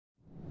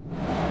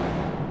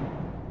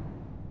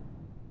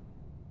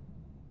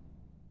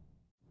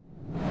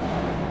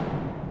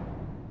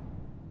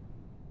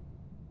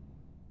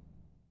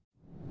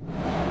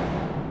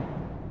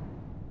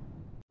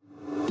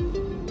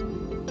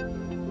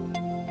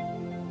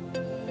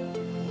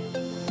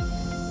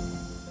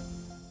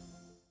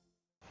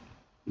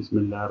بسم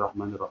الله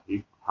الرحمن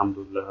الرحيم. الحمد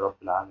لله رب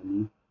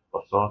العالمين،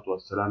 والصلاة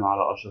والسلام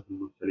على أشرف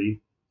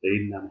المرسلين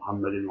سيدنا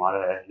محمد وعلى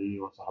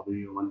آله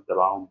وصحبه ومن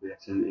تبعهم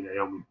بإحسان إلى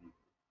يوم الدين.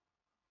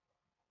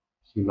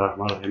 بسم الله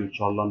الرحمن الرحيم. إن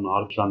شاء الله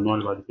النهاردة النوع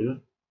اللي بعد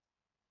كده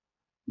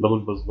دبل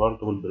باسبار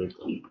دبل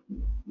بريكر.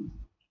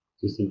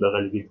 السيستم ده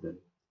غالي جدا.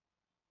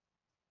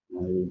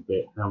 يعني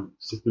احنا في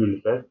السيستم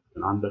اللي فات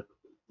كان عندك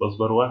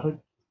باسبار واحد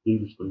اتنين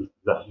ديسكونكت،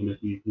 لا هنا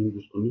في اتنين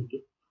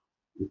ديسكونكت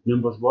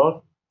واتنين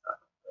باسبار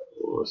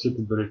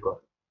وسيت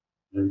بريكر،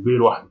 يعني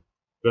بير واحدة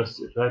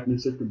بس فيها اتنين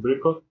سيركت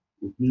بريكر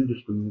واتنين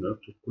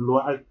ديسكونكتور، كل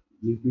واحد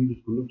ليه اتنين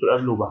ديسكونكتور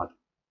قبله وبعده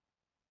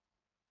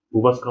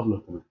وبس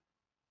قبله كمان،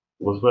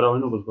 وبسبرة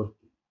هنا وبسبرة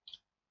هنا.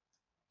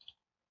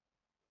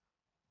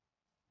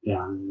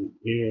 يعني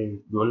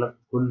ايه بيقول لك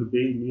كل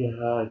بي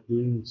ليها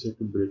اتنين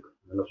سيركت بريكر،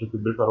 يعني لو سيركت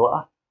بريكر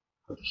وقع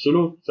هتفصله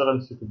وتشغل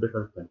السيركت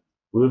بريكر التاني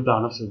ويفضل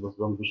على نفس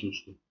البسبرة مفيش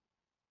مشكلة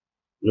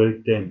غير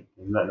التاني.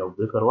 يعني لا لو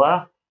بريكر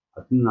وقع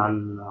هتنين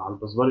على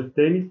البسبار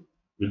التاني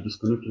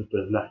بالديسكونكتور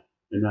التاني، لا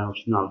هنا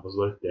هتنين على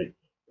البسبار التاني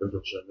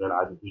يفضل شغال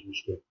عادي مفيش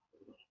مشكلة،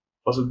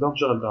 فاصل ده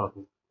ومشغل ده على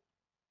طول.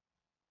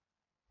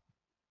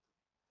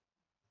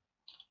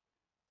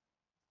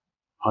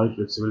 هاي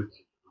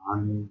فلكسبيليتي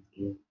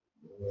عندي،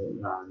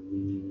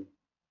 يعني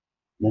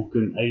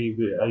ممكن أي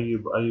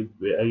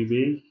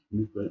بيل،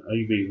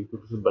 ممكن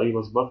تتصل بأي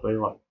بسبار في أي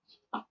وقت.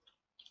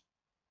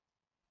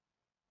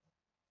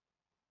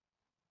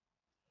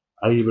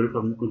 أي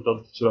بريكر ممكن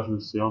تقدر تشيلها في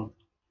الصيانة.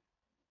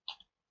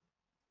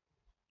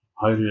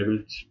 هاي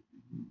ريلابيلتي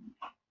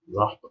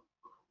براحتك،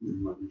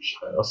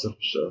 مش هيأثر في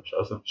مش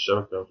هيأثر في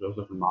الشبكة، مش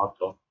هيأثر في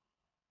المحطة،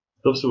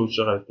 تفصل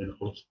وتشغل التاني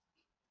خلاص.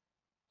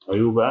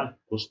 عيوب بقى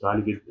كوست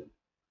عالي جدا،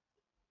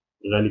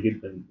 غالي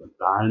جدا.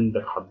 انت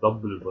عندك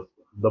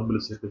هتدبل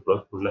السيركت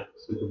بريكر كلها،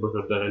 السيركت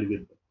بريكر ده غالي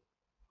جدا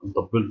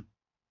هتدبله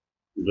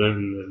غير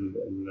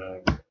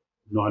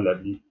النوع اللي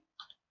قبليه.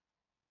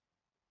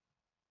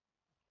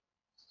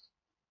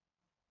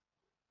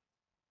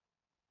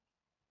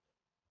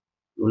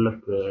 يقول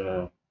لك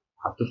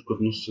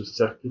هتفقد نص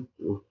السيركت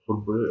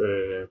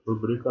فور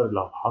بريكر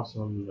لو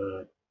حصل،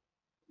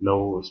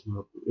 لو اسمها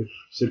اف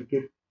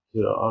سيركت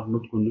ار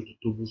نوت كونكتد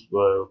تو بوست،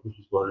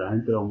 يعني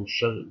انت لو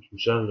مش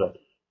مشغل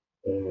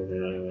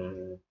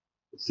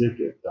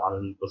السيركت على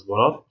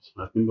البسبارات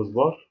على اتنين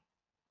بسبار،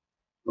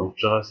 لو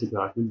مشغل السيركت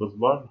على اتنين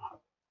بسبار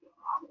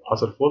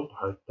حصل فولت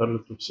هيضطر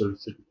تفصل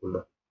السيركت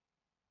كلها.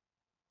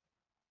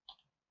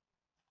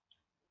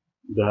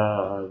 ده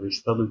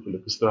بيستخدم في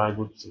الاكسترا هاي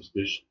فولت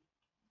سبستيشن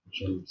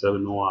عشان بسبب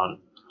ان هو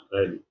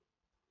غالي،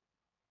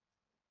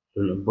 في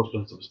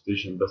الامبورتنت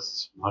سبستيشن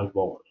بس هاي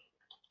باور.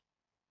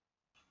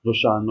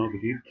 نخش على نوع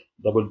جديد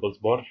دبل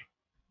باسبار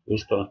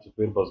وسط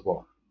ترانسفير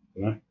باسبار.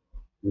 تمام.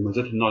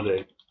 مميزات النوع ده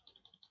ايه؟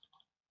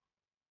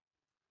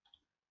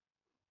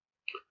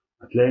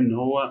 هتلاقي ان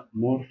هو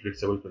مور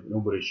فليكسبل في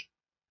الاوبريشن.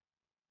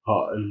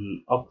 ها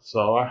الاقصى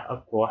واحد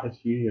اقوى واحد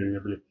فيه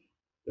ريلابيلتي.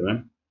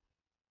 تمام.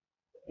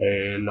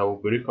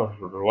 لو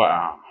بريكر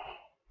وقع،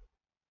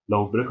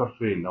 لو بريكر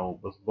فين، لو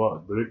بسبار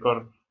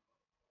بريكر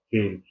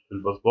فين في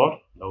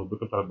البسبار، لو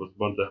البريكر بتاع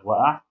البسبار ده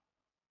وقع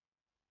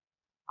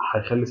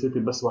هيخلي سيركت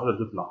بس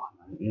واحده تطلع.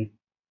 يعني ايه؟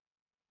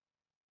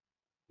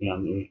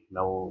 يعني ايه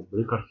لو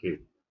بريكر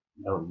فين؟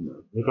 لو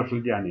بريكر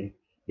فين دي يعني ايه؟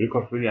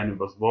 بريكر فين يعني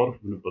بسبار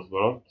من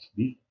البسبارات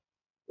دي،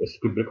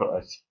 السيركت بريكر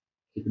اسف،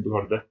 السيركت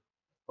بريكر ده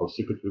او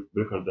السيركت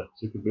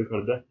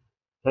بريكر ده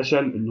فشل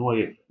ان هو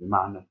يقفل.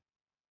 بمعنى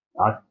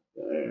قعدت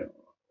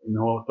ان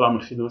هو طلع من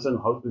الخدمه مثلا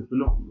وحاولت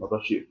تقفله ما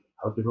قدرش يقفل،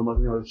 حاولت تقفله مره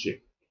ثانيه ما قدرش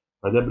يقفل،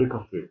 فده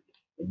بريكر فيل.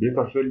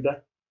 البريكر فيل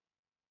ده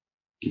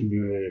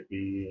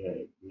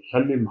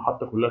بيخلي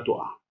المحطه كلها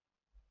تقع،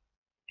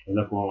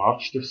 لانك ما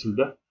عرفتش تفصل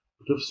ده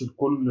وتفصل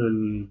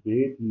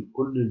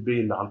كل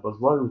البي اللي على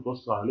البسبار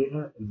وتوصل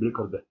عليها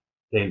البريكر ده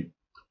تاني.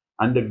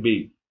 عندك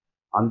بي،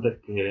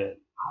 عندك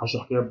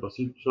هشرح كده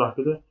بسيط بسرعه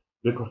كده.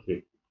 بريكر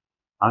فيل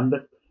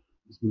عندك،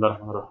 بسم الله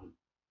الرحمن الرحيم،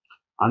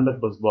 عندك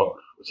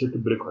بسبار سيركت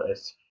بريكر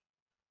اسف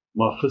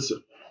ما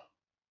فصل.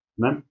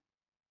 تمام.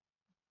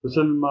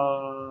 فصل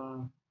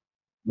ما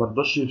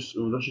رضاش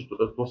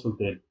يتوصل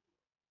تاني،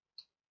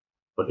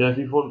 فكده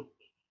في فولت.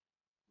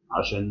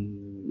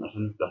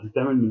 عشان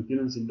تعمل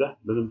مينتيننس ده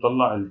لازم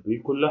تطلع البي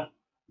كلها،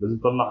 لازم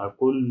تطلع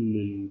كل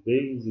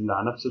البيز اللي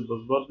على نفس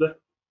البسبار ده.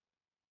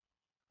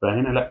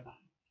 فهنا لا،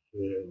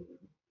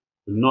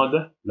 في النوع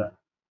ده لا،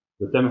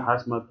 بتعمل حاجه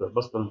اسمها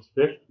باس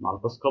ترانسفير مع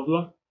الباس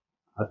كابلر،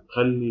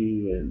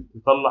 هتخلي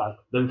تطلع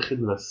قدام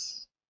الخدمه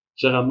بس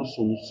تشغل نص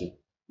ونص،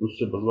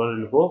 نص البسبار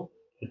اللي فوق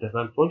حته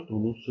فيها الفولت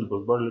ونص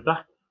البسبار اللي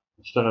تحت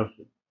تشتغل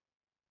فيه.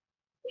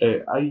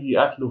 اي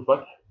قفل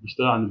وفتح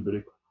بيشتغل عن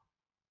البريكر.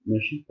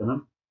 ماشي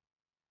تمام.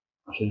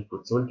 عشان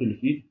الفلكسبيليتي اللي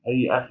فيه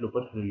اي قفل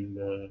وفتح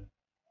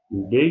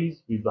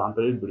للبيز بيبقى عن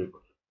طريق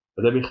البريكر،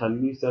 فده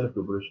بيخليه سهل في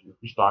الاوبريشن،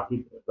 مفيش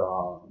تعقيد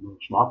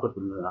مش معقد في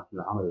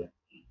العمل يعني.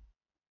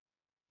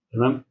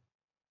 تمام.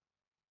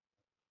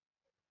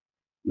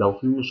 لو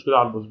في مشكله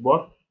على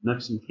البسبار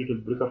نفس مشكله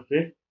البريكر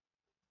فين،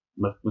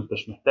 ما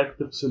انتش محتاج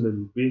تفصل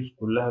البيز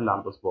كلها اللي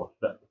على البسبار،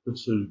 لا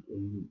تفصل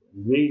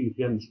البي اللي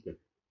فيها المشكله.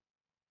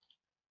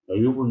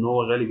 عيوبه ان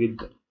هو غالي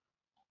جدا،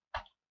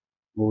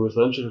 وما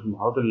بيستخدمش غير في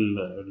المحاضرات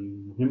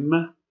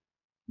المهمة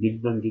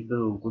جدا جدا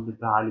والجهد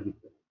بتاعها عالي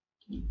جدا.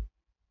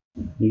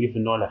 نيجي في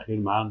النوع الأخير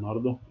معانا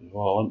النهاردة اللي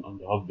هو 1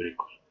 أند هاف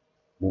بريكر.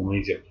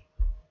 مميز جدا.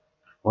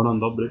 1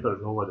 أند هاف بريكر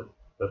اللي هو ده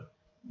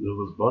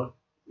بسبار،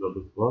 ده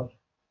بسبار،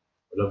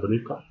 ده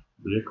بريكر،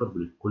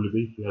 بريكر، كل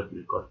بي فيها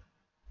بريكر،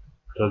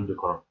 3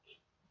 بريكرات.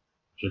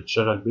 عشان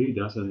تشغل بي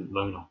ده مثلا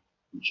لاين اهو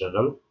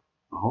بتشغله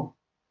اهو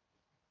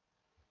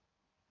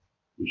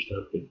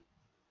بيشتغل كده،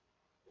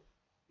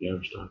 يعني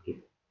بيشتغل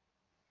كده،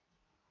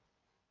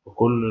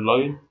 وكل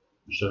لاين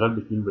بيشتغل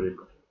باتنين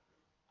بريكر.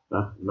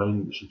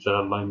 لاين عشان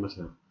تشغل لاين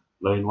مثلا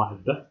لاين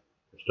واحد ده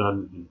بيشتغل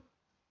من هنا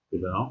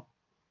كده اهو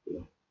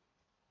كده.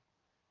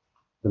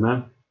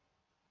 تمام.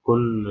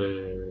 كل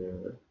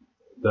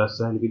ده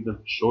سهل جدا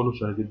في الشغل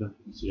وسهل جدا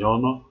في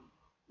الصيانة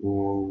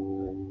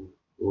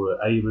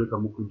وأي بريكر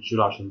ممكن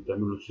تشيله عشان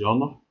تعمل له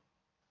صيانة.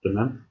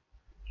 تمام.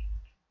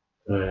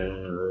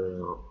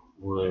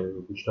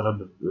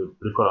 وبيشتغل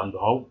بريكر أند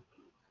هاف،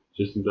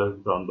 سيستم ده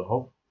بريكر أند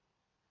هاف.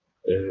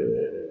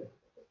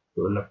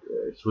 يقول لك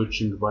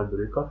سويتشنج باي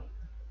بريكر،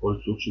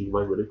 قول سويتشنج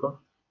باي بريكر،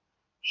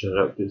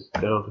 شغال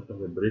تشتغل وتفتح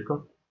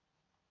البريكر.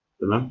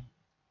 تمام.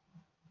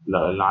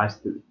 لا اللي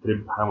عايز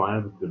تريب حاجة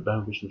معينة بتربها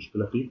مفيش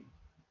مشكلة فيه.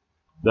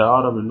 ده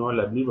أقرب للنوع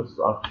اللي قبليه بس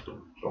أرخص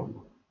إن شاء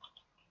الله.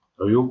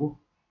 عيوبه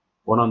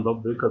 1 أند هاف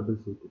بريكر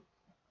بالسيركت،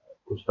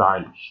 كوست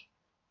عالي.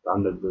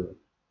 عندك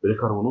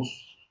بريكر ونص،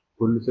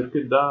 كل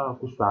سيركت ده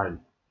كوست عالي.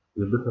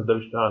 البريكر ده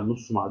بيشتغل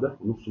نص مع ده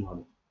ونص مع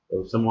ده،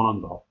 يسمى 1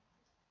 أند هاف.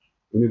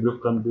 Any break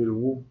can be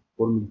removed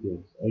for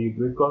maintenance. أي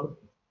بريكر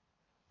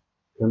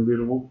can be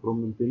removed from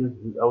maintenance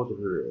without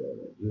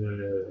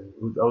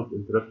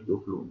interrupted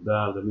offload.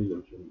 ده ميزة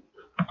مش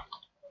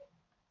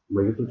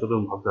ميزته بتستخدم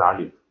المحطات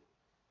العالية.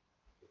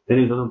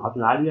 تاني بتستخدم المحطات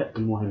العالية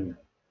المهمة،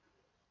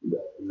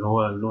 اللي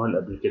هو النوع اللي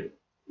قبل كده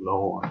اللي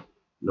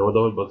هو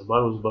دبل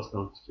باسبار وسباس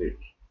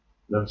ترانسفير.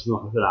 ده بيستخدم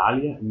المحطات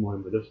العالية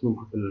المهمة، ده بيستخدم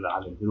المحطات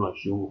العالية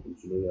 220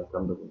 و500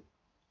 والكلام ده كله.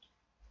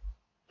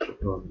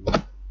 شكرا.